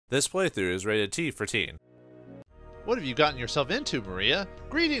This playthrough is rated T for teen. What have you gotten yourself into, Maria?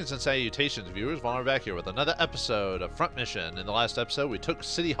 Greetings and salutations, viewers. Vauldemare back here with another episode of Front Mission. In the last episode, we took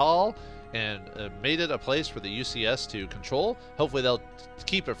City Hall and made it a place for the UCS to control. Hopefully, they'll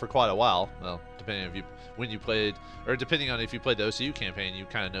keep it for quite a while. Well, depending on when you played, or depending on if you played the OCU campaign, you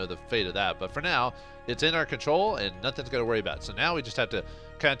kind of know the fate of that. But for now, it's in our control, and nothing's got to worry about. So now we just have to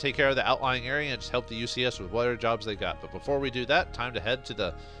kind of take care of the outlying area and just help the UCS with whatever jobs they got. But before we do that, time to head to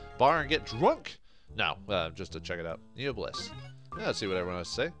the bar and get drunk. No, just to check it out. Neo Bliss. Yeah, let's see what everyone has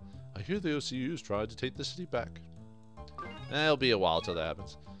to say. I hear the OCU's tried to take the city back. It'll be a while till that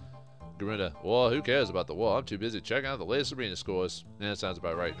happens. Garinda, well, who cares about the war? I'm too busy checking out the latest arena scores. Yeah, that sounds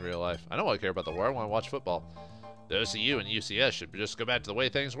about right in real life. I don't want to care about the war. I want to watch football. The OCU and UCS should just go back to the way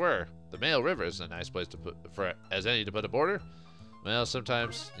things were. The Mail River is a nice place to put as any to put a border. Well,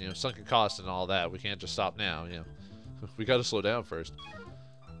 sometimes, sunken costs and all that. We can't just stop now, We got to slow down first.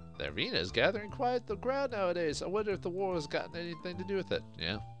 The arena is gathering quite the crowd nowadays. I wonder if the war has gotten anything to do with it.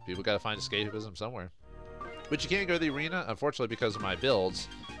 Yeah, people got to find escapism somewhere. But you can't go to the arena, unfortunately, because of my builds.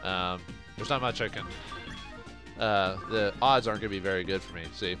 There's not much I can... the odds aren't going to be very good for me.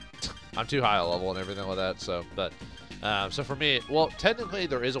 See, I'm too high a level and everything like that. So for me, well, technically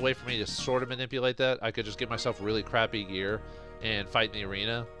there is a way for me to sort of manipulate that. I could just give myself really crappy gear and fight in the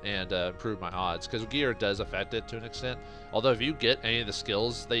arena and improve my odds, because gear does affect it to an extent. Although if you get any of the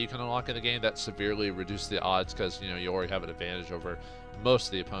skills that you can unlock in the game, that severely reduces the odds, because you already have an advantage over most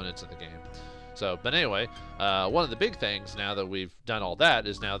of the opponents in the game. So, but anyway, one of the big things now that we've done all that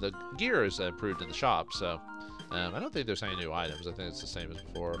is now the gear is improved in the shop. So I don't think there's any new items. I think it's the same as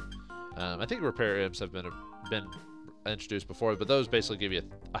before. I think repair items have been introduced before, but those basically give you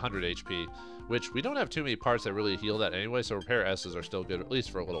 100 HP, which we don't have too many parts that really heal that anyway, so repair S's are still good, at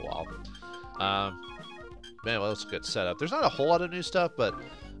least for a little while. Man, well, let's get set up. There's not a whole lot of new stuff, but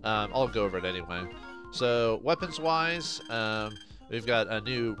I'll go over it anyway. So, weapons-wise, we've got a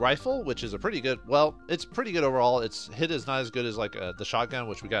new rifle, which is a pretty good, well, it's pretty good overall. Its hit is not as good as like the shotgun,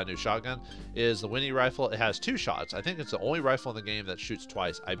 which we got a new shotgun, is the Winnie rifle. It has 2 shots. I think it's the only rifle in the game that shoots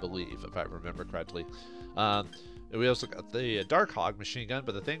twice, I believe, if I remember correctly. We also got the Dark Hog machine gun,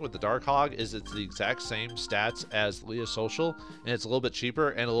 but the thing with the Dark Hog is it's the exact same stats as Leo Social, and it's a little bit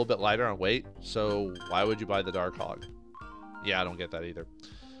cheaper and a little bit lighter on weight, so why would you buy the Dark Hog? Yeah, I don't get that either.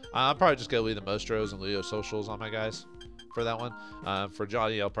 I'm probably just going to leave the Mostros and Leo Socials on my guys for that one. For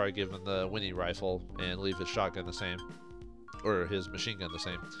Johnny, I'll probably give him the Winnie rifle and leave his shotgun the same, or his machine gun the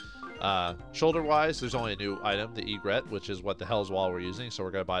same. Shoulder-wise, there's only a new item, the Egret, which is what the Hell's Wall we're using, so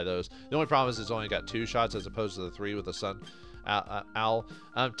we're going to buy those. The only problem is it's only got 2 shots as opposed to the 3 with the Sun Owl.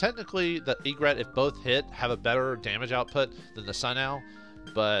 Technically, the Egret, if both hit, have a better damage output than the Sun Owl,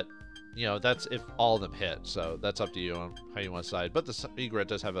 but, that's if all of them hit, so that's up to you on how you want to decide. But the Egret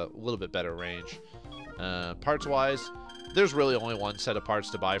does have a little bit better range. Parts-wise, there's really only one set of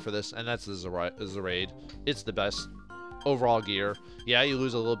parts to buy for this, and that's the Zeraid. It's the best overall gear. Yeah, you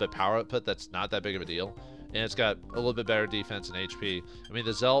lose a little bit power output. That's not that big of a deal, and it's got a little bit better defense and HP. I mean,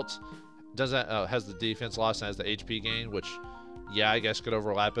 the Zelt has the defense loss and has the HP gain, which, yeah, I guess could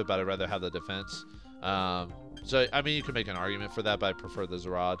overlap it, but I'd rather have the defense. So I mean, you can make an argument for that, but I prefer the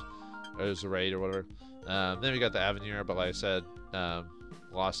Zeraid or whatever. Then we got the Avenir, but like I said,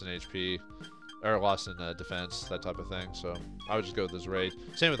 lost in HP or lost in defense, that type of thing. So I would just go with the Zeraid.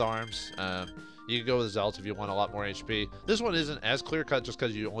 Same with arms. You can go with the Zelt if you want a lot more HP. This one isn't as clear-cut just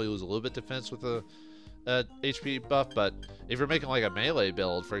because you only lose a little bit defense with the HP buff, but if you're making like a melee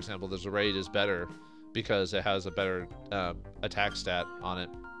build, for example, the Zeraid is better because it has a better attack stat on it.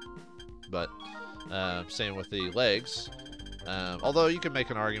 But same with the legs. Although you can make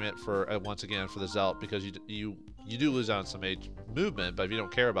an argument for, once again, for the Zelt, because you do lose out on some movement, but if you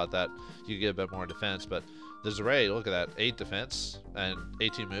don't care about that, you get a bit more defense. But the Zeraid, look at that, 8 defense and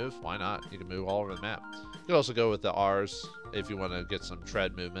 18 move. Why not? You can move all over the map. You can also go with the R's if you want to get some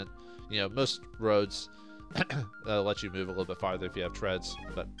tread movement. Most roads let you move a little bit farther if you have treads.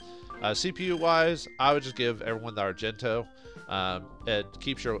 But CPU-wise, I would just give everyone the Argento. It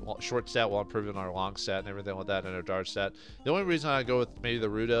keeps your short stat while improving our long stat and everything like that, and our dart stat. The only reason I go with maybe the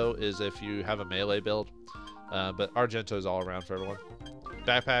Rudo is if you have a melee build. But Argento is all around for everyone.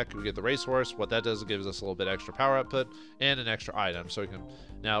 Backpack, we get the Racehorse. What that does is it gives us a little bit extra power output and an extra item, so we can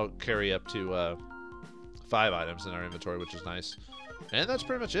now carry up to 5 items in our inventory, which is nice. And that's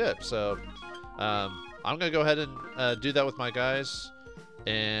pretty much it. So I'm gonna go ahead and do that with my guys,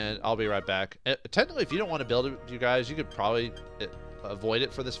 and I'll be right back. Technically, if you don't want to build it, you guys, you could probably avoid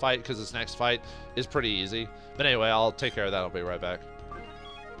it for this fight, because this next fight is pretty easy. But anyway, I'll take care of that. I'll be right back.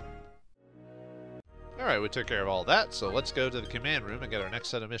 Alright, we took care of all that, so let's go to the command room and get our next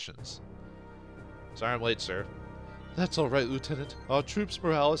set of missions. Sorry I'm late, sir. That's alright, Lieutenant. Our troops'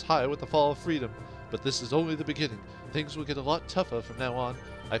 morale is high with the fall of freedom, but this is only the beginning. Things will get a lot tougher from now on.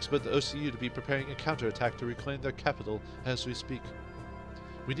 I expect the OCU to be preparing a counterattack to reclaim their capital as we speak.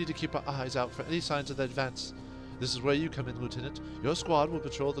 We need to keep our eyes out for any signs of the advance. This is where you come in, Lieutenant. Your squad will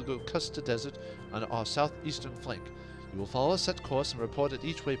patrol the Locusta Desert on our southeastern flank. You will follow a set course and report at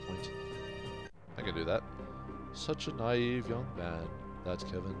each waypoint. I can do that. Such a naive young man, that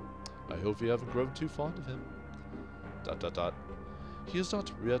Kevin. I hope you haven't grown too fond of him. ... He is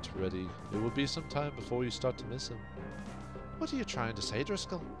not yet ready. It will be some time before you start to miss him. What are you trying to say,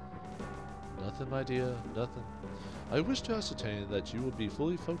 Driscoll? Nothing, my dear, nothing. I wish to ascertain that you will be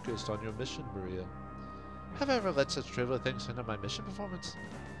fully focused on your mission, Maria. Have I ever let such trivial things hinder my mission performance?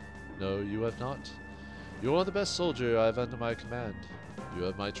 No, you have not. You are the best soldier I have under my command. You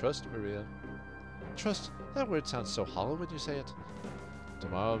have my trust, Maria. Trust? That word sounds so hollow when you say it.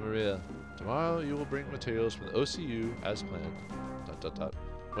 Tomorrow, Maria. Tomorrow you will bring materials from the OCU as planned. ...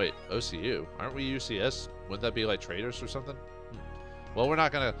 Wait, OCU? Aren't we UCS? Wouldn't that be like traders or something? Well, we're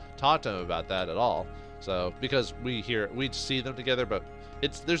not going to talk to them about that at all. So, because we see them together, but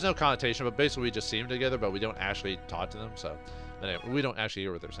there's no connotation, but basically we just see them together, but we don't actually talk to them. So, anyway, we don't actually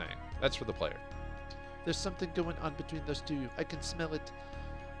hear what they're saying. That's for the player. There's something going on between those two. I can smell it.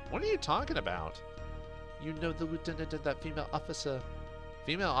 What are you talking about? You know the lieutenant and that female officer.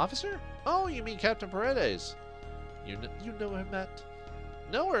 Female officer? Oh, you mean Captain Paredes. You know her, Matt?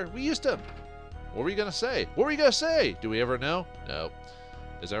 Know her. We used to... What were you going to say? What were you going to say? Do we ever know? No.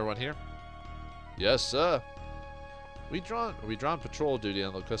 Is everyone here? Yes, sir. We drawn patrol duty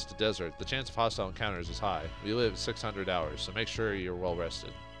on Locusta Desert. The chance of hostile encounters is high. We live 600 hours, so make sure you're well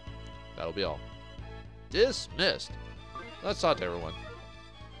rested. That'll be all. Dismissed. Let's talk to everyone.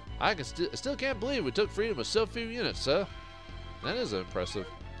 I still can't believe we took freedom with so few units, sir. That is impressive.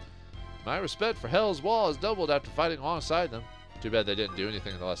 My respect for Hell's Wall has doubled after fighting alongside them. Too bad they didn't do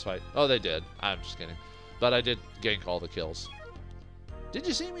anything in the last fight. Oh, they did. I'm just kidding. But I did gank all the kills. Did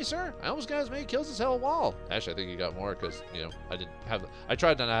you see me, sir? I almost got as many kills as Hell Wall. Actually, I think you got more because, you know, I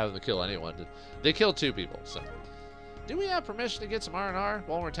tried not to have them kill anyone. They killed 2 people, so. Do we have permission to get some R&R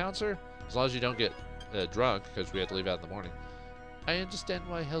while we're in town, sir? As long as you don't get drunk, because we have to leave out in the morning. I understand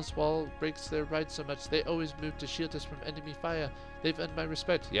why Hell's Wall breaks their ride so much. They always move to shield us from enemy fire. They've earned my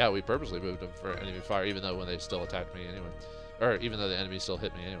respect. Yeah, we purposely moved them for enemy fire, even though when they still attacked me anyway. Or even though the enemy still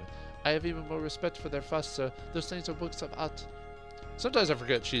hit me anyway. I have even more respect for their fuss, sir. Those things are works of art. Sometimes I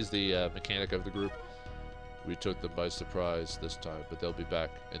forget she's the mechanic of the group. We took them by surprise this time, but they'll be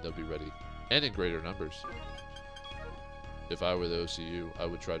back, and they'll be ready. And in greater numbers. If I were the OCU, I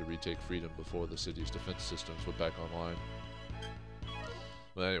would try to retake freedom before the city's defense systems were back online.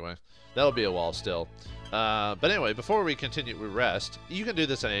 But anyway, that'll be a while still. But anyway, before we continue, we rest. You can do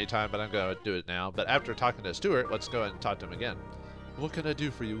this at any time, but I'm going to do it now. But after talking to Stuart, let's go ahead and talk to him again. What can I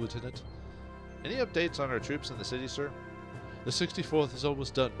do for you, Lieutenant? Any updates on our troops in the city, sir? The 64th is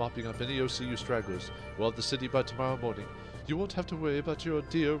almost done mopping up any OCU stragglers. We'll have the city by tomorrow morning. You won't have to worry about your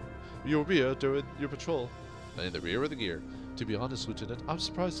rear during your patrol. In the rear or the gear? To be honest, Lieutenant, I'm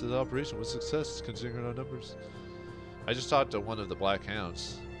surprised that the operation was a success considering our numbers. I just talked to one of the Black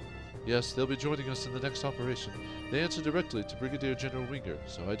Hounds. Yes, they'll be joining us in the next operation. They answer directly to Brigadier General Winger,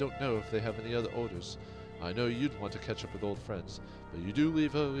 so I don't know if they have any other orders. I know you'd want to catch up with old friends, but you do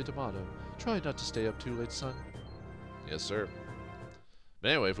leave early tomorrow. Try not to stay up too late, son. Yes, sir.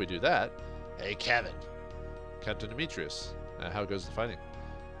 But anyway, if we do that... Hey, Kevin. Captain Demetrius. How goes the fighting?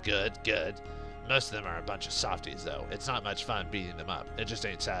 Good, good. Most of them are a bunch of softies, though. It's not much fun beating them up. It just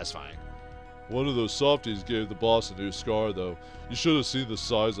ain't satisfying. One of those softies gave the boss a new scar, though. You should have seen the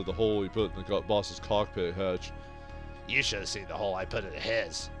size of the hole he put in the boss's cockpit hatch. You should have seen the hole I put in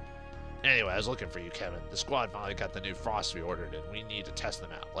his. Anyway, I was looking for you, Kevin. The squad finally got the new frost we ordered, and we need to test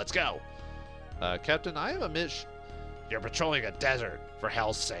them out. Let's go! Captain, I have a mission. You're patrolling a desert, for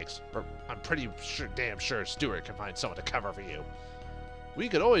hell's sakes. I'm pretty damn sure Stuart can find someone to cover for you. We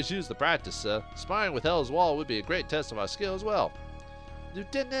could always use the practice, sir. Sparring with Hell's Wall would be a great test of our skill as well.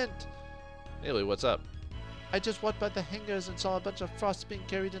 Lieutenant! Haley, what's up? I just walked by the hangars and saw a bunch of frost being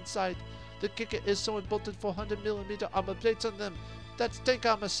carried inside. The kicker is someone bolted 400mm armor plates on them. That's tank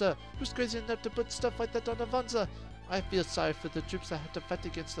armor, sir. Who's crazy enough to put stuff like that on a Wanzer? I feel sorry for the troops that have to fight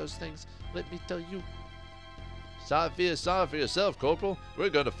against those things. Let me tell you. Sorry for yourself, Corporal. We're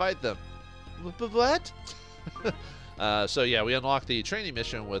going to fight them. What? So yeah, we unlocked the training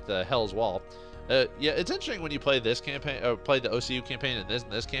mission with Hell's Wall. Yeah, it's interesting when you play this campaign, or play the OCU campaign and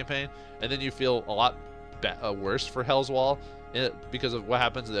this campaign, and then you feel a lot worse for Hell's Wall. because of what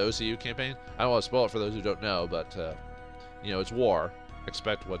happens in the OCU campaign. I don't want to spoil it for those who don't know, but you know, it's war.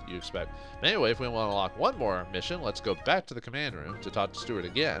 Expect what you expect. But anyway, if we want to unlock one more mission, let's go back to the command room to talk to Stuart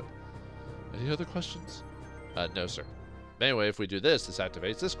again. Any other questions? No, sir. But anyway, if we do this, this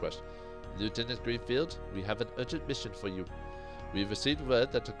activates this question. Lieutenant Greenfield, we have an urgent mission for you. We've received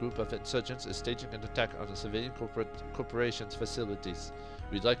word that a group of insurgents is staging an attack on the civilian corporation's facilities.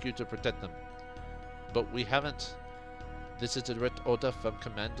 We'd like you to protect them. But we haven't. This is a direct order from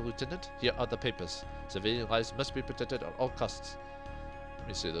command, Lieutenant. Here are the papers. Civilian lives must be protected at all costs. Let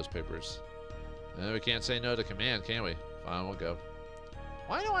me see those papers. We can't say no to command, can we? Fine, we'll go.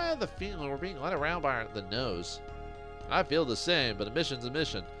 Why do I have the feeling we're being led around by the nose? I feel the same, but a mission's a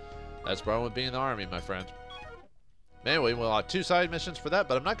mission. That's part of being in the army, my friend. Anyway, we'll have 2 side missions for that,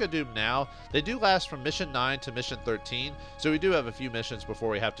 but I'm not going to do them now. They do last from mission 9 to mission 13, so we do have a few missions before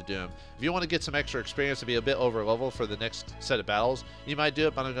we have to do them. If you want to get some extra experience to be a bit over level for the next set of battles, you might do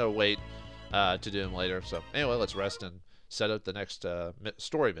it, but I'm going to wait to do them later. So anyway, let's rest and set up the next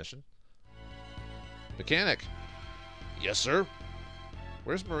story mission. Mechanic. Yes, sir.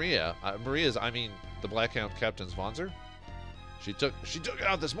 Where's Maria? Maria's, I mean, the Black Hound Captain's Wanzer. She took it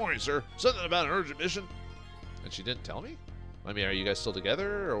out this morning, sir. Something about an urgent mission. And she didn't tell me? I mean, are you guys still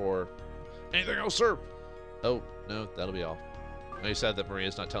together, or anything else, sir? Oh, no, that'll be all. No, you said that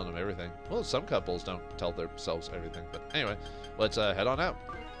Maria's not telling them everything. Well, some couples don't tell themselves everything. But anyway, let's head on out.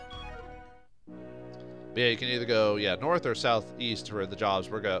 But yeah, you can either go, north or southeast for the jobs.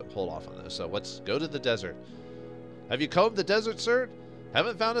 We're going to hold off on this. So let's go to the desert. Have you combed the desert, sir?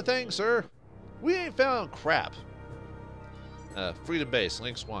 Haven't found a thing, sir. We ain't found crap. Freedom Base,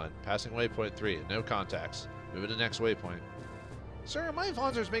 Lynx 1. Passing waypoint 3. No contacts. Moving to the next waypoint. Sir, my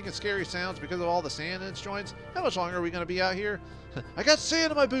wanzer's making scary sounds because of all the sand in its joints. How much longer are we going to be out here? I got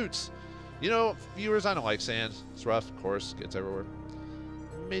sand in my boots. You know, viewers, I don't like sand. It's rough, of course. Gets everywhere.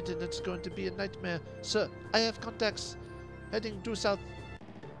 Maintenance is going to be a nightmare. Sir, I have contacts. Heading due south.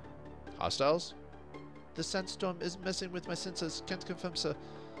 Hostiles? The sandstorm is messing with my sensors. Can't confirm, sir.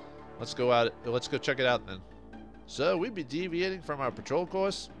 Let's go out. Let's go check it out then. So, we'd be deviating from our patrol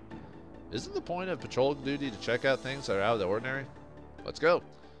course? Isn't the point of patrol duty to check out things that are out of the ordinary? Let's go.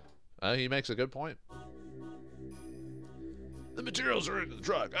 He makes a good point. The materials are in the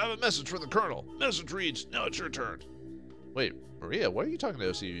truck. I have a message from the colonel. Message reads, now it's your turn. Wait, Maria, why are you talking to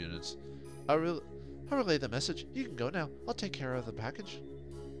OCU units? I'll relay the message. You can go now. I'll take care of the package.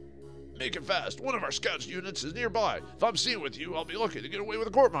 Make it fast. One of our scouts units is nearby. If I'm seen with you, I'll be lucky to get away with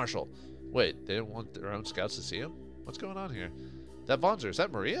a court-martial. Wait, they don't want their own scouts to see him? What's going on here? That Wanzer, is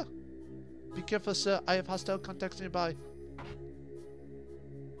that Maria? Be careful, sir. I have hostile contacts nearby.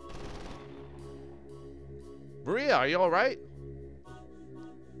 Maria, are you alright?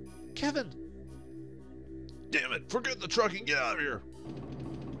 Kevin! Damn it! Forget the truck and get out of here!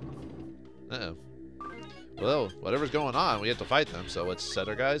 Uh-oh. Well, whatever's going on, we have to fight them, so let's set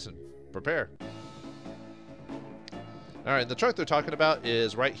our guys and prepare. Alright, the truck they're talking about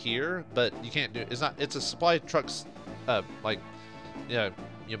is right here, but you can't do it's a supply truck's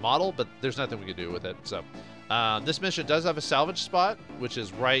you model, but there's nothing we can do with it. So this mission does have a salvage spot, which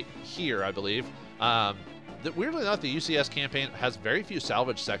is right here, I believe. Weirdly enough, the UCS campaign has very few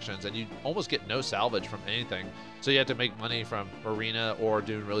salvage sections, and you almost get no salvage from anything. So you have to make money from arena or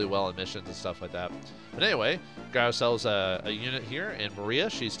doing really well in missions and stuff like that. But anyway, got ourselves a unit here, and Maria,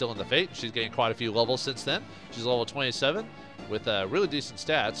 she's still in the Fate. She's getting quite a few levels since then. She's level 27 with really decent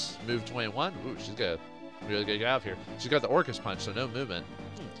stats. Move 21. Ooh, she's got a really good guy out here. She's got the Orcus Punch, so no movement.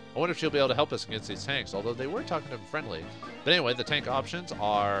 I wonder if she'll be able to help us against these tanks, although they were talking to them friendly. But anyway, the tank options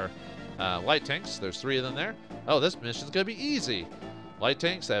are light tanks. There's 3 of them there. Oh, this mission's going to be easy. Light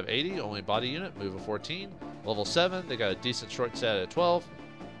tanks, they have 80, only body unit, move of 14. Level 7, they got a decent short stat at 12.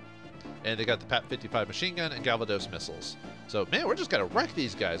 And they got the PAP-55 machine gun and Galvados missiles. So, man, we're just going to wreck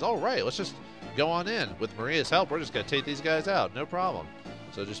these guys. All right, let's just go on in. With Maria's help, we're just going to take these guys out. No problem.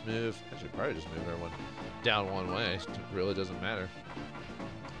 So just move, actually probably just move everyone down one way. It really doesn't matter.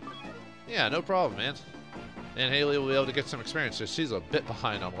 Yeah, no problem, man. And Haley will be able to get some experience, so she's a bit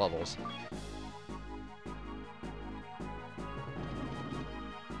behind on levels.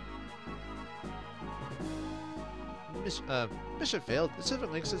 Mission failed. The Silver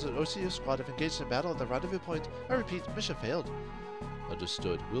Lynx and OCU squad have engaged in battle at the rendezvous point. I repeat, mission failed.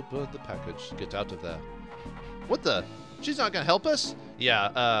 Understood. We'll burn the package. Get out of there. What the? She's not going to help us?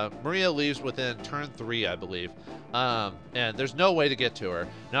 Yeah, Maria leaves within turn 3, I believe. And there's no way to get to her.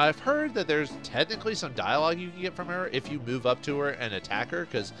 Now, I've heard that there's technically some dialogue you can get from her if you move up to her and attack her,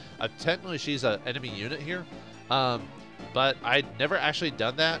 because technically she's an enemy unit here. But I'd never actually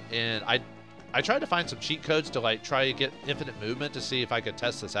done that, and I tried to find some cheat codes to like try to get infinite movement to see if I could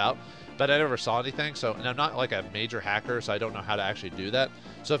test this out, but I never saw anything. So, and I'm not like a major hacker, so I don't know how to actually do that.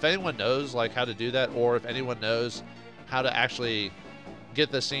 So if anyone knows like how to do that, or if anyone knows how to actually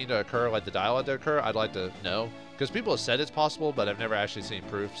get this scene to occur, like the dialogue to occur, I'd like to know, because people have said it's possible, but I've never actually seen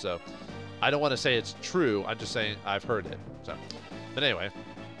proof. So I don't want to say it's true. I'm just saying I've heard it. So, but anyway,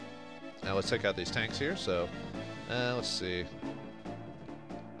 now let's take out these tanks here. So let's see.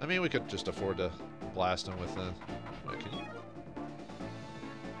 I mean, we could just afford to blast them with wait, can you?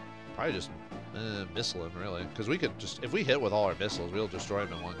 Probably just missile him, really, because we could just, if we hit with all our missiles, we'll destroy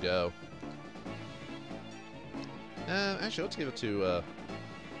him in one go. Actually, let's give it to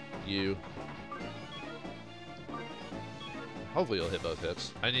you. Hopefully you'll hit both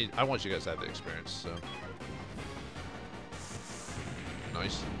hits. I want you guys to have the experience, so.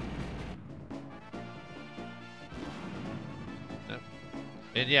 Nice. Yep.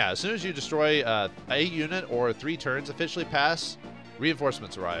 And yeah, as soon as you destroy a unit or 3 turns officially pass,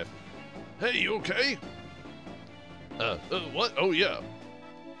 reinforcements arrive. Hey, you okay? What? Oh, yeah.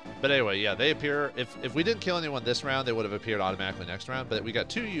 But anyway, yeah, they appear. If we didn't kill anyone this round, they would have appeared automatically next round. But we got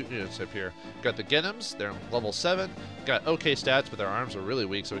 2 units up here. Got the Genims, they're level 7. Got okay stats, but their arms are really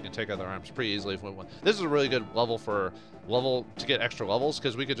weak, so we can take out their arms pretty easily if we want. This is a really good level to get extra levels,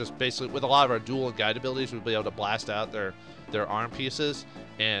 because we could just basically, with a lot of our dual and guide abilities, we'd be able to blast out their arm pieces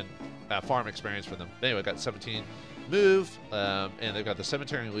and farm experience for them. Anyway, got 17 move, and they've got the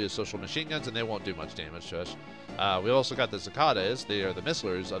cemetery and social machine guns, and they won't do much damage to us. We also got the Cicadas. They are the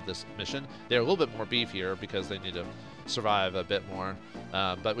misslers of this mission. They're a little bit more beefier because they need to survive a bit more,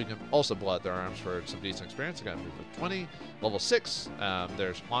 but we can also blow out their arms for some decent experience. They got move of 20, level 6.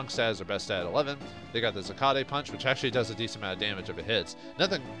 There's long stats, their best stat at 11. They got the Cicada punch, which actually does a decent amount of damage if it hits.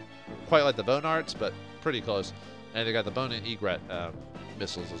 Nothing quite like the bone arts, but pretty close. And they got the bone and egret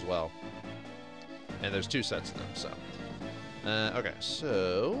missiles as well. And there's 2 sets of them, so. Okay,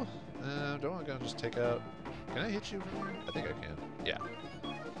 so, don't I go and just take out, can I hit you from here? I think I can, yeah.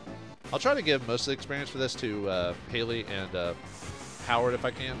 I'll try to give most of the experience for this to Haley and Howard if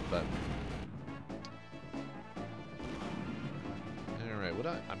I can, but. Alright,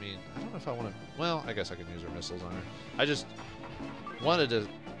 I mean, I don't know if I want to, well, I guess I can use her missiles on her. I just wanted to,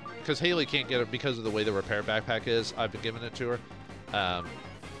 because Haley can't get it because of the way the repair backpack is, I've been giving it to her.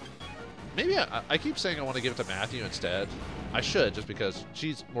 Maybe I keep saying I want to give it to Matthew instead. I should, just because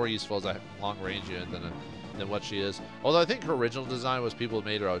she's more useful as a long-range unit than what she is. Although I think her original design was people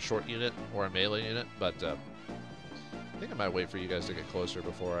made her a short unit or a melee unit, but I think I might wait for you guys to get closer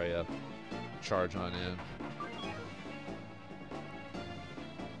before I charge on in.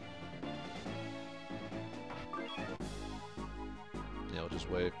 Yeah, we'll just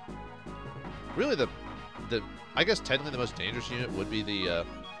wait. Really, I guess technically the most dangerous unit would be the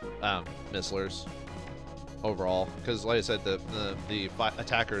misslers overall, because like I said, the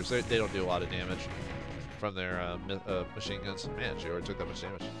attackers, they don't do a lot of damage from their machine guns. Man, she already took that much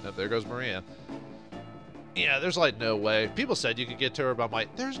damage. Nope, there goes Maria. Yeah, there's like no way. People said you could get to her, but I'm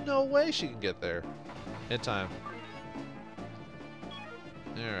like, there's no way she can get there in time.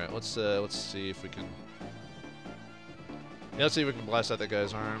 All right, let's see if we can. Yeah, let's see if we can blast out that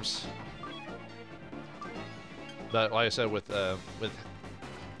guy's arms. But like I said, with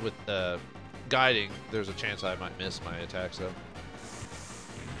guiding, there's a chance I might miss my attacks though.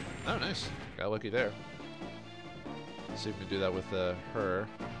 Oh, nice. Got lucky there. Let's see if we can do that with her.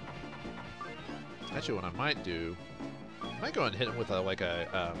 Actually, what I might do, I might go and hit him with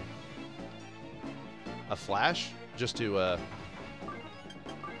a flash, just to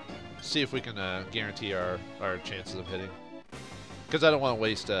see if we can guarantee our chances of hitting. Because I don't want to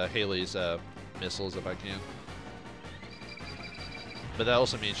waste Haley's missiles if I can. But that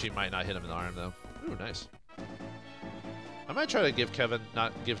also means she might not hit him in the arm, though. Ooh, nice. I might try to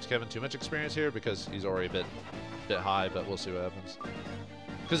not give Kevin too much experience here, because he's already a bit high, but we'll see what happens.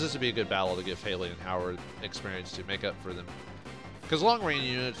 Because this would be a good battle to give Haley and Howard experience to make up for them. Because long-range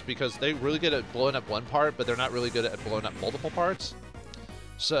units, because they really good at blowing up one part, but they're not really good at blowing up multiple parts.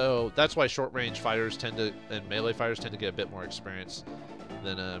 So that's why short-range fighters and melee fighters tend to get a bit more experience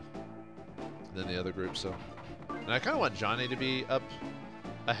than the other group. So. And I kind of want Johnny to be up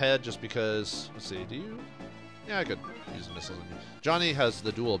ahead just because, let's see, do you? Yeah, I could use missiles on you. Johnny has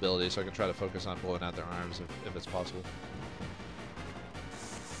the dual ability, so I can try to focus on blowing out their arms if it's possible.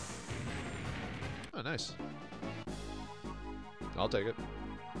 Oh, nice. I'll take it.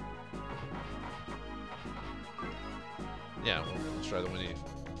 Yeah, well, let's try the Winnie.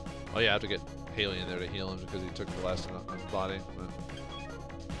 Oh yeah, I have to get Haley in there to heal him because he took the last one on his body.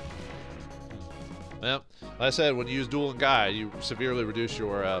 Well, like I said, when you use dual and guide, you severely reduce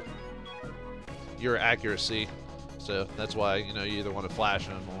your your accuracy. So that's why, you know, you either want to flash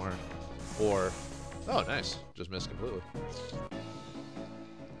them or oh, nice. Just missed completely.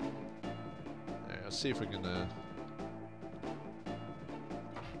 Alright, let's see if we can, is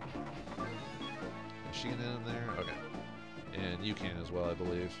she in there? Okay. And you can as well, I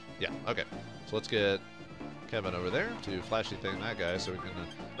believe. Yeah, okay. So let's get Kevin over there to flashy thing that guy so we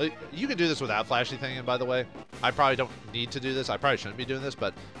can... you can do this without flashy thinging, by the way. I probably don't need to do this. I probably shouldn't be doing this,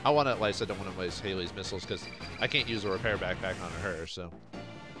 but I want to, like I said, don't want to waste Haley's missiles because I can't use a repair backpack on her, so...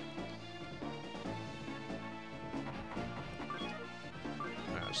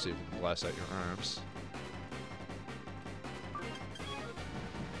 Alright, let's see if we can blast out your arms.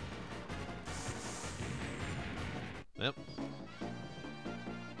 Yep.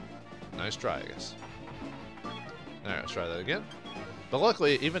 Nice try, I guess. Alright, let's try that again. But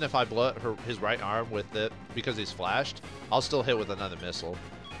luckily, even if I blow up his right arm with it, because he's flashed, I'll still hit with another missile.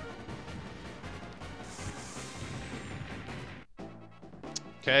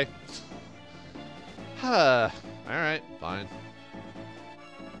 Okay. Alright, fine.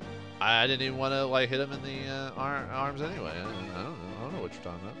 I didn't even want to, like, hit him in the arms anyway. I don't know what you're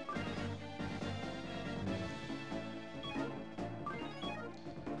talking about.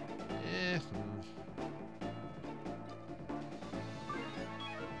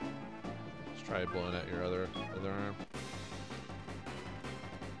 Try blowing out your other arm.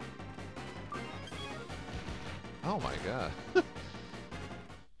 Oh my god.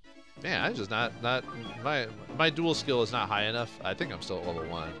 Man, I just not my dual skill is not high enough. I think I'm still at level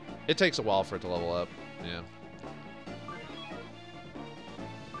 1. It takes a while for it to level up. Yeah.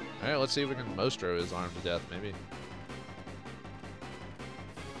 Alright, let's see if we can Mostro his arm to death, maybe.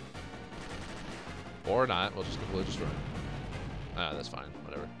 Or not. We'll just completely destroy him. Ah, that's fine.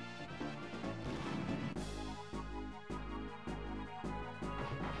 Whatever.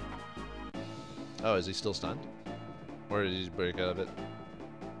 Oh, is he still stunned? Or did he break out of it?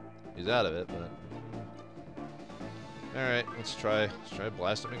 He's out of it, but... Alright, let's try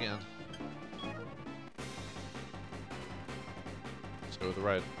blast him again. Let's go with the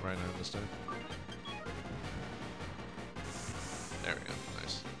right arm this time. There we go.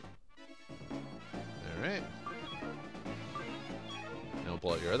 Nice. Alright. Now we'll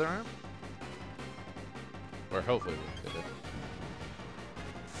blow out your other arm. Or hopefully we can get it.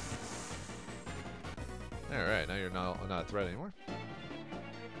 Alright, now you're not a threat anymore.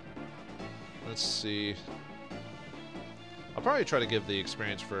 Let's see. I'll probably try to give the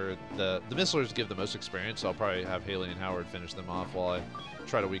experience for the missilers give the most experience, so I'll probably have Haley and Howard finish them off while I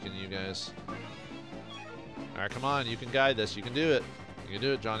try to weaken you guys. Alright, come on, you can guide this. You can do it. You can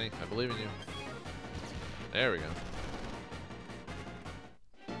do it, Johnny. I believe in you. There we go.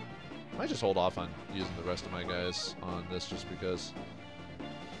 I might just hold off on using the rest of my guys on this just because.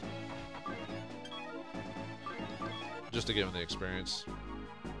 Just to give him the experience.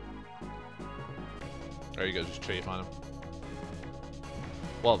 Or you guys just chafe on him.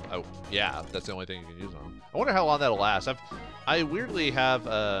 Well, yeah, that's the only thing you can use on him. I wonder how long that'll last. I weirdly have,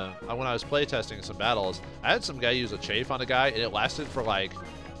 when I was playtesting some battles, I had some guy use a chafe on a guy, and it lasted for like,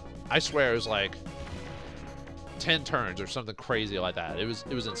 I swear it was like 10 turns or something crazy like that. It was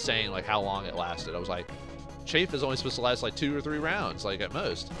insane, like how long it lasted. I was like, chafe is only supposed to last like 2 or 3 rounds, like at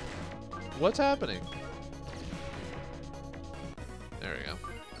most. What's happening? There we go.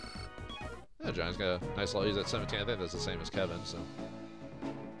 Yeah, John's got a nice level. He's at 17. I think that's the same as Kevin, so.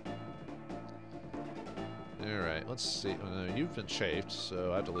 Alright, let's see. You've been chafed,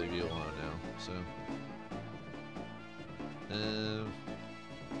 so I have to leave you alone now. So.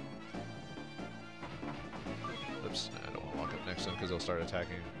 Oops. I don't want to walk up next to them because they'll start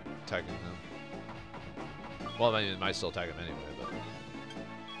attacking them. Well, I mean, they might still attack them anyway, but.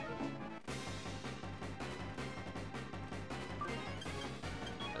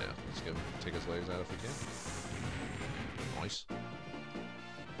 Take his legs out if we can. Nice.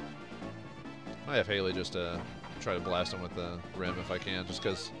 I have Haley just try to blast him with the rim if I can, just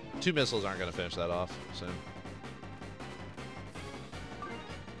because 2 missiles aren't going to finish that off. So.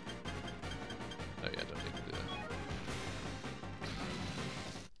 Oh yeah, don't need to do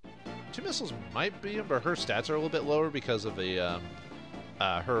that. 2 missiles might be, but her stats are a little bit lower because of the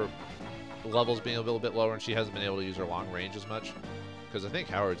her levels being a little bit lower, and she hasn't been able to use her long range as much. Because I think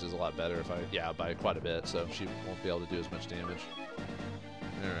Howard's is a lot better yeah, by quite a bit, so she won't be able to do as much damage.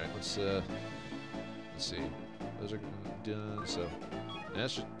 Alright, let's see. Those are done, so yeah,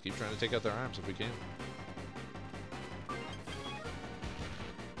 let's just keep trying to take out their arms if we can.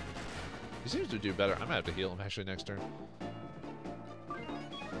 He seems to do better. I might have to heal him actually next turn.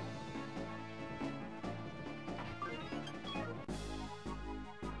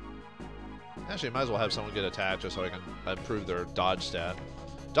 Actually, might as well have someone get attacked just so I can improve their dodge stat.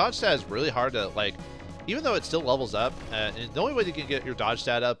 Dodge stat is really hard to, like, even though it still levels up, and the only way you can get your dodge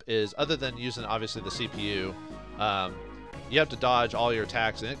stat up is, other than using, obviously, the CPU, you have to dodge all your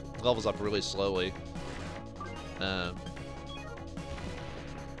attacks, and it levels up really slowly. Well,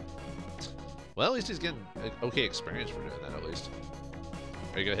 at least he's getting okay experience for doing that, at least.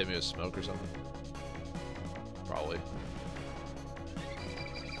 Are you gonna hit me with smoke or something? Probably.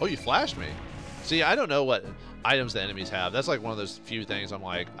 Oh, you flashed me. See, I don't know what items the enemies have. That's like one of those few things I'm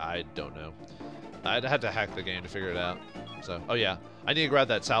like, I don't know. I'd have to hack the game to figure it out. So, oh yeah. I need to grab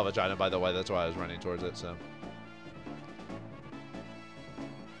that salvage item, by the way. That's why I was running towards it, so.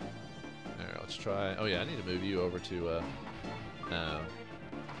 Alright, let's try. Oh yeah, I need to move you over to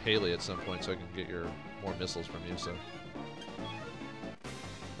Haley at some point so I can get your more missiles from you, so.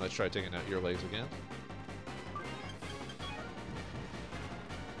 Let's try taking out your legs again.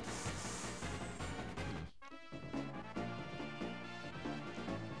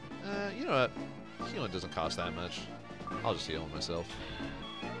 You know what? Healing doesn't cost that much. I'll just heal myself.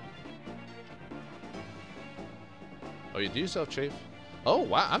 Oh, you do self-chafe? Oh,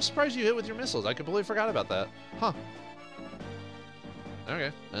 wow. I'm surprised you hit with your missiles. I completely forgot about that. Huh.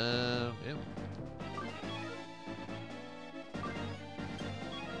 Okay. Yeah.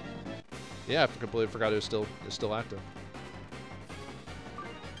 Yeah, I completely forgot it was still active.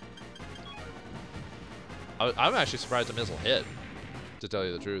 I'm actually surprised the missile hit, to tell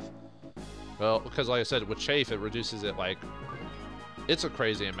you the truth. Well, because like I said, with chafe, it reduces it like... It's a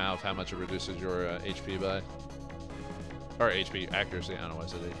crazy amount of how much it reduces your HP by. Or HP accuracy, I don't know why I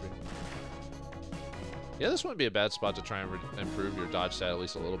said HP. Yeah, this wouldn't be a bad spot to try and improve your dodge stat at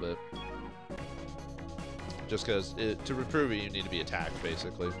least a little bit. Just because to improve it, you need to be attacked,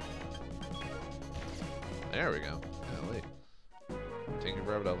 basically. There we go. Golly. Taking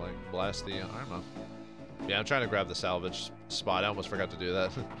forever to like blast the arm off. Yeah, I'm trying to grab the salvage spot. I almost forgot to do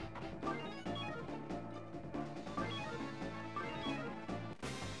that.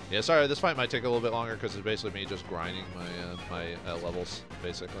 Yeah, sorry, this fight might take a little bit longer because it's basically me just grinding my levels,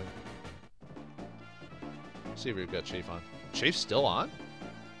 basically. See if we've got Chafe on. Chafe's still on?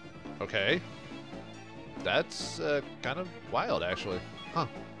 Okay. That's kind of wild, actually. Huh.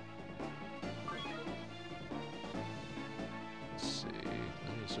 Let's see.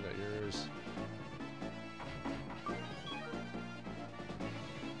 You still got yours.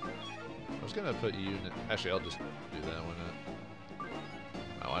 I was gonna put you... Actually, I'll just do that one.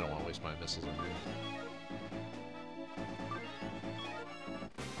 Oh, I don't want to waste my missiles on you.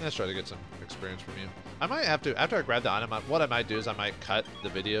 Let's try to get some experience from you. I might have to, after I grab the item, what I might do is I might cut the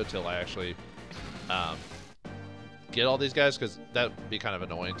video till I actually get all these guys, because that would be kind of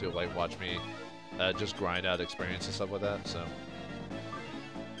annoying to like watch me just grind out experience and stuff like that, so.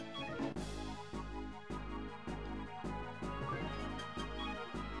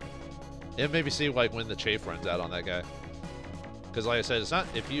 And maybe see like when the chafe runs out on that guy. Because like I said, it's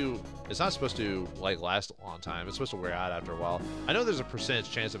not supposed to like last a long time. It's supposed to wear out after a while. I know there's a percentage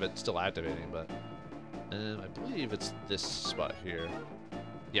chance of it still activating, but I believe it's this spot here.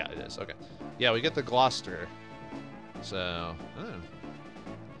 Yeah, it is. Okay. Yeah, we get the Gloucester. So,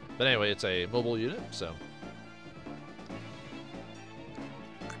 but anyway, it's a mobile unit, so.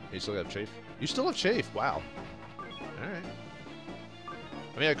 You still got chafe? You still have chafe. Wow. All right.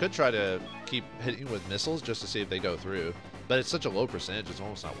 I mean, I could try to keep hitting with missiles just to see if they go through. But it's such a low percentage, it's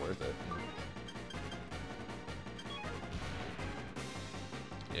almost not worth it.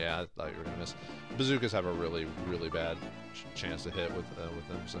 Yeah, I thought you were going to miss. Bazookas have a really, really bad chance to hit with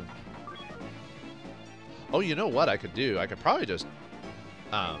them, so. Oh, you know what I could do? I could probably just...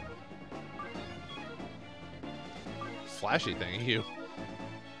 flashy thing, you.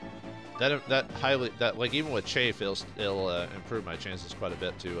 That like, even with chafe, it'll improve my chances quite a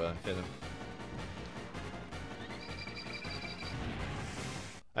bit to hit him.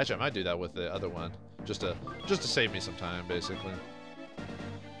 Actually, I might do that with the other one, just to save me some time, basically.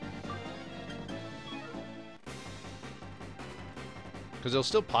 Because it'll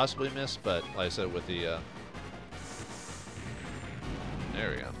still possibly miss, but like I said, with the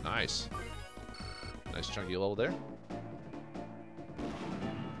there we go, nice, nice chunky level there.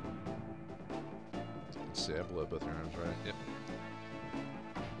 Let's see, I blew up both your arms, right? Yep.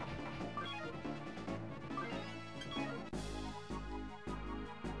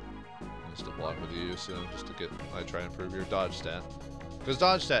 To block with you, so just to I try and improve your dodge stat, because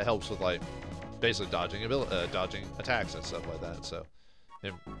dodge stat helps with like basically dodging attacks and stuff like that. So,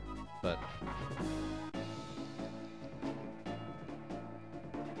 but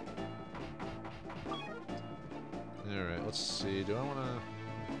all right, let's see. Do I want to?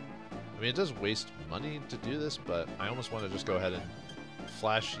 I mean, it does waste money to do this, but I almost want to just go ahead and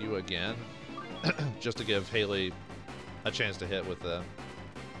flash you again, just to give Haley a chance to hit with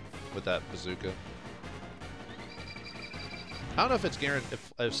that bazooka. I don't know if it's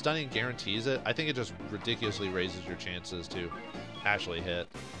if stunning guarantees it. I think it just ridiculously raises your chances to actually hit.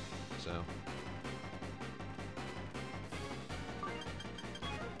 So.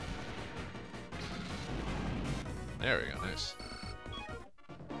 There we go, nice.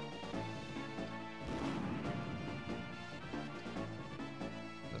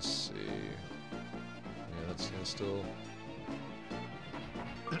 Let's see. Yeah, that's still.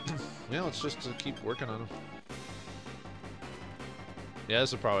 Yeah, let's just keep working on them. Yeah,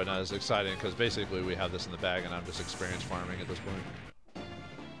 this is probably not as exciting because basically we have this in the bag and I'm just experience farming at this point.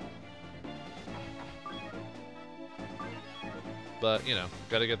 But, you know,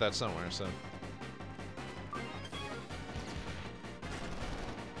 gotta get that somewhere, so.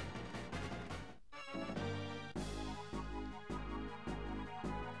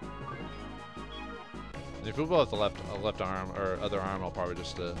 If we both the left arm or other arm, I'll probably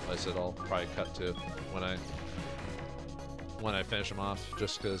just like I said, I'll probably cut to when I finish them off,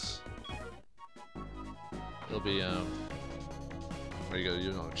 just because it'll be Are you gonna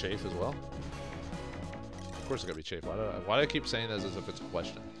use on chafe as well? Of course it's gotta be chafe. Why do I keep saying this as if it's a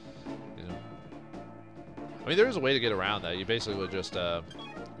question? You know. I mean, there is a way to get around that. You basically would just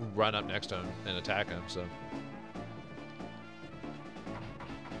run up next to him and attack him. So.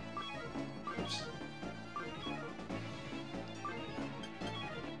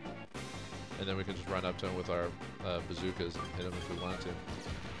 And then we can just run up to him with our bazookas and hit him if we want to.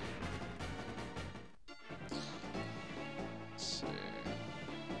 Let's see.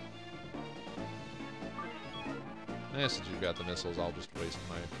 Since you've got the missiles, I'll just waste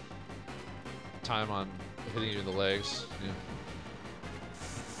my time on hitting you in the legs. Yeah.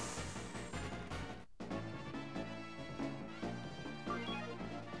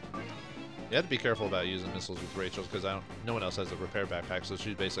 You have to be careful about using missiles with Rachel's because no one else has a repair backpack, so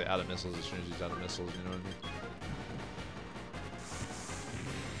she's basically out of missiles as soon as she's out of missiles, you know what I mean?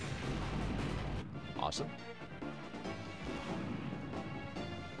 Awesome.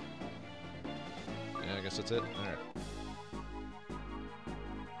 Yeah, I guess that's it. Alright.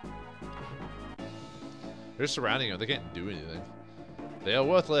 They're surrounding them. They can't do anything. They are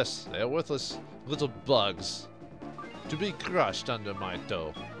worthless. They are worthless little bugs to be crushed under my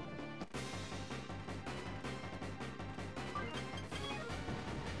toe.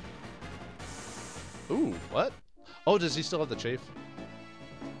 Ooh, what? Oh, does he still have the chafe?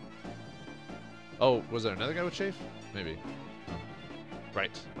 Oh, was there another guy with chafe? Maybe. Oh.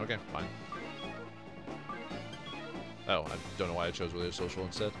 Right. Okay, fine. Oh, I don't know why I chose Related Social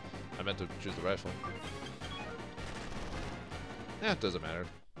instead. I meant to choose the rifle. Yeah, it doesn't matter.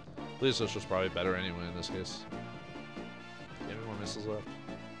 Related Social's probably better anyway in this case. Do you have any more missiles left?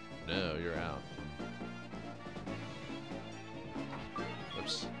 No, you're out.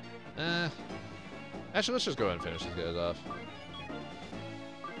 Oops. Actually, let's just go ahead and finish these guys off.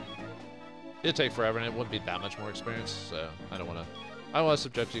 It'd take forever, and it wouldn't be that much more experience, so I don't want to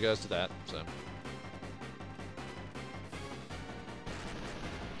subject you guys to that, so.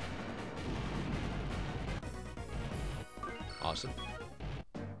 Awesome.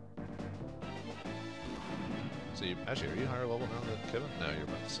 So actually, are you higher level now than Kevin? No, you're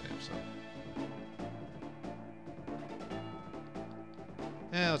about the same, so.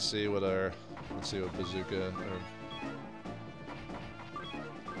 Yeah, let's see what bazooka, or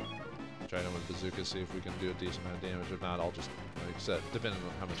try it with bazooka, see if we can do a decent amount of damage. If not, I'll just, like I said, depending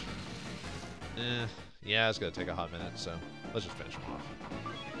on how much. Yeah, it's gonna take a hot minute, so let's just finish him off.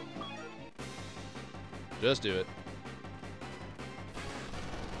 Just do it.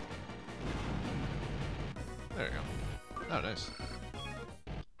 There you go. Oh, nice.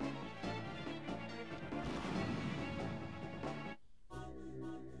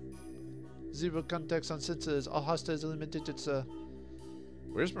 Zero context on sensors. All hostiles eliminated, sir.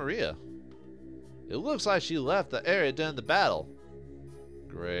 Where's Maria? It looks like she left the area during the battle.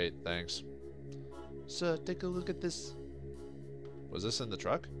 Great, thanks. Sir, take a look at this. Was this in the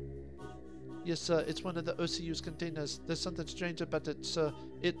truck? Yes, sir. It's one of the OCU's containers. There's something strange about it, sir.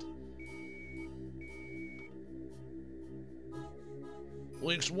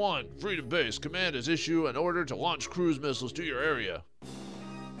 Lynx 1, Freedom Base. Command has issued an order to launch cruise missiles to your area.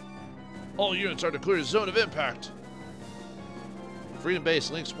 All units are to clear the zone of impact. Freedom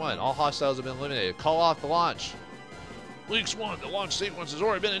Base, Lynx 1. All hostiles have been eliminated. Call off the launch. Lynx 1, the launch sequence has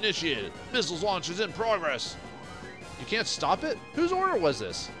already been initiated. Missiles launch is in progress. You can't stop it? Whose order was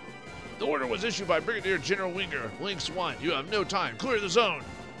this? The order was issued by Brigadier General Winger. Lynx 1, you have no time. Clear the zone.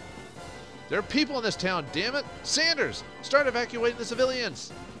 There are people in this town, damn it! Sanders, start evacuating the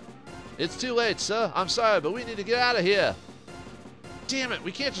civilians! It's too late, sir. I'm sorry, but we need to get out of here. Damn it,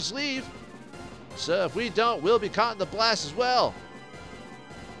 we can't just leave. Sir, if we don't, we'll be caught in the blast as well.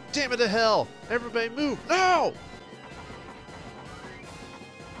 Damn it to hell! Everybody move now!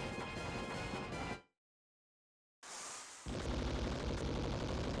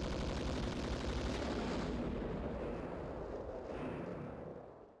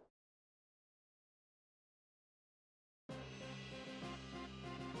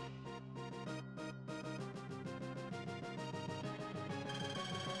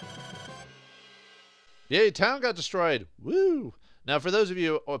 Yay, town got destroyed. Woo! Now, for those of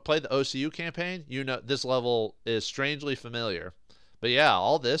you who played the OCU campaign, you know this level is strangely familiar. But yeah,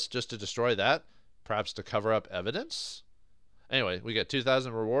 all this just to destroy that, perhaps to cover up evidence. Anyway, we get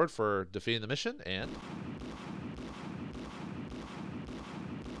 2,000 reward for defeating the mission, and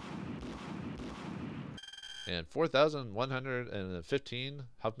 4,115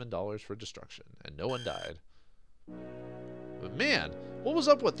 Huffman dollars for destruction, and no one died. But man, what was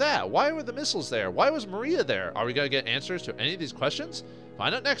up with that? Why were the missiles there? Why was Maria there? Are we going to get answers to any of these questions?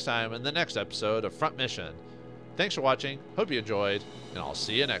 Find out next time in the next episode of Front Mission. Thanks for watching, hope you enjoyed, and I'll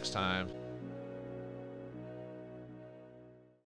see you next time.